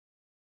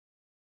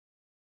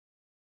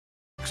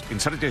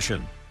Inside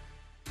Edition.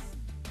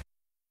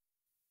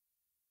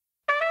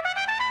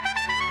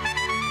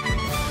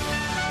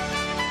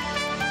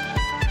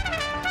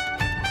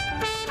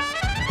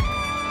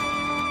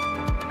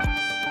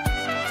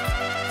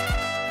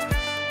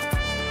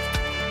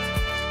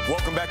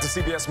 Welcome back to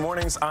CBS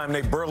Mornings. I'm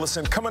Nate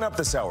Burleson. Coming up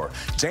this hour,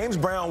 James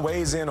Brown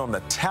weighs in on the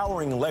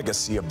towering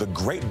legacy of the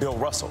great Bill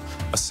Russell,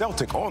 a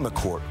Celtic on the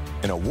court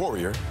and a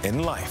Warrior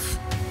in life.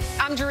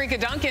 I'm Jericka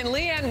Duncan.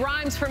 Leanne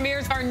Rimes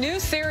premieres our new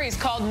series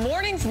called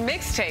Mornings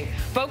Mixtape,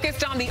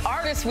 focused on the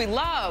artists we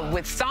love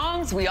with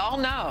songs we all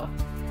know.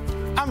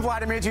 I'm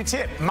Vladimir.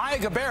 Maya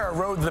Gabeira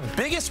rode the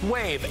biggest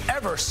wave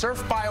ever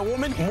surfed by a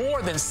woman,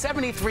 more than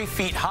 73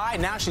 feet high.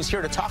 Now she's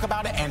here to talk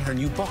about it and her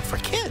new book for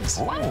kids.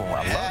 Ooh, I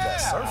love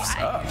that. Surf's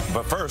up.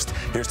 But first,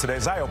 here's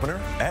today's eye-opener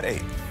at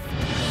 8.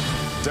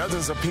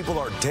 Dozens of people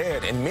are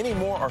dead and many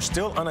more are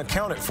still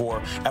unaccounted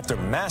for after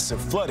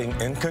massive flooding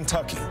in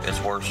Kentucky. It's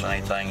worse than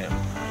anything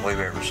that we've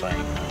ever seen.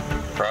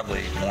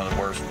 Probably one of the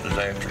worst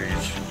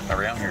disasters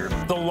around here.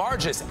 The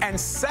largest and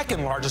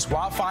second largest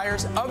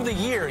wildfires of the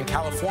year in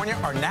California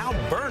are now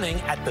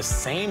burning at the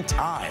same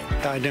time.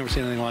 I'd never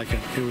seen anything like it.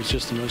 It was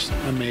just the most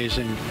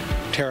amazing,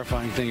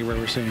 terrifying thing you've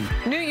ever seen.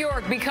 New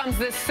York becomes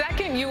the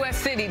second U.S.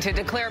 city to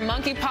declare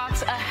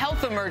monkeypox a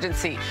health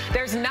emergency.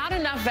 There's not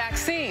enough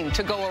vaccine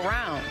to go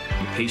around.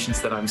 The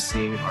patients that I'm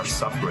seeing are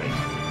suffering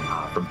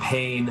from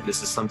pain.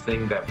 This is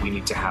something that we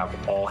need to have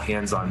all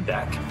hands on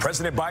deck.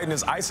 President Biden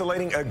is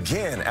isolating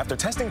again after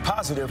testing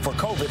positive for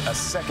COVID a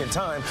second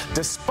time,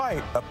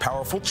 despite a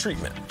powerful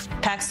treatment.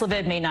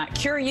 Paxlovid may not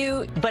cure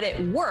you, but it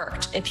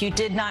worked if you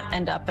did not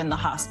end up in the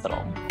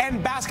hospital.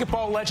 And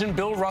basketball legend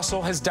Bill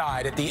Russell has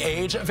died at the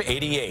age of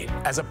 88.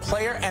 As a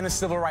player and a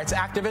civil rights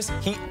activist,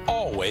 he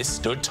always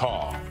stood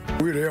tall.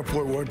 We were at the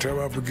airport one time,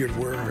 I forget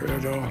where,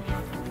 and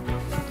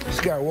this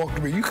guy walked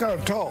to me, "You kind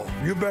of tall.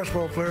 You a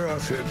basketball player?" I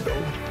said, "No."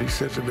 He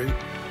said to me,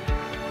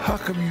 "How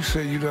come you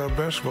say you're not a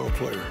basketball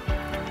player?"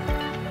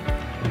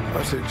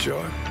 I said,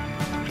 "John,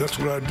 that's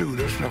what I do.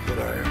 That's not what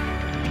I am."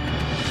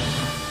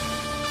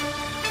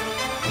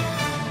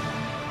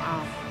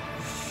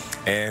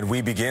 And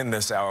we begin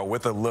this hour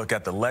with a look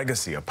at the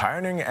legacy of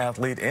pioneering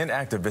athlete and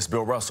activist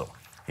Bill Russell.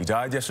 He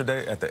died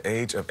yesterday at the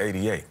age of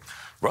 88.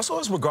 Russell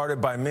is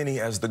regarded by many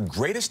as the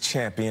greatest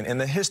champion in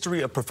the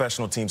history of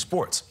professional team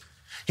sports.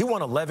 He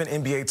won 11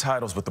 NBA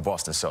titles with the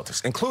Boston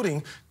Celtics,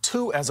 including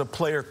 2 as a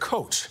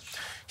player-coach.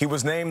 He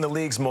was named the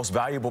league's most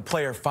valuable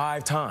player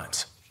 5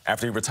 times.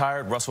 After he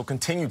retired, Russell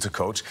continued to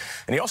coach,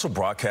 and he also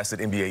broadcasted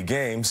NBA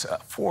games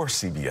for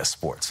CBS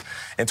Sports.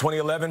 In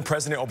 2011,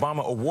 President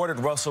Obama awarded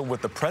Russell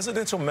with the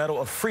Presidential Medal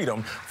of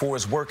Freedom for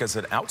his work as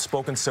an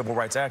outspoken civil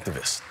rights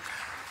activist.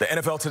 The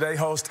NFL Today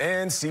host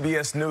and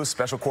CBS News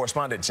special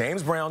correspondent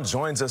James Brown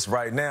joins us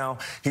right now.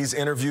 He's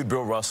interviewed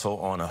Bill Russell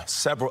on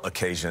several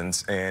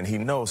occasions, and he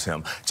knows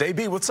him.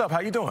 JB, what's up? How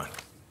you doing?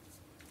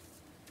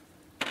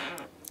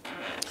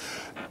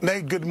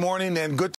 Nate, good morning and good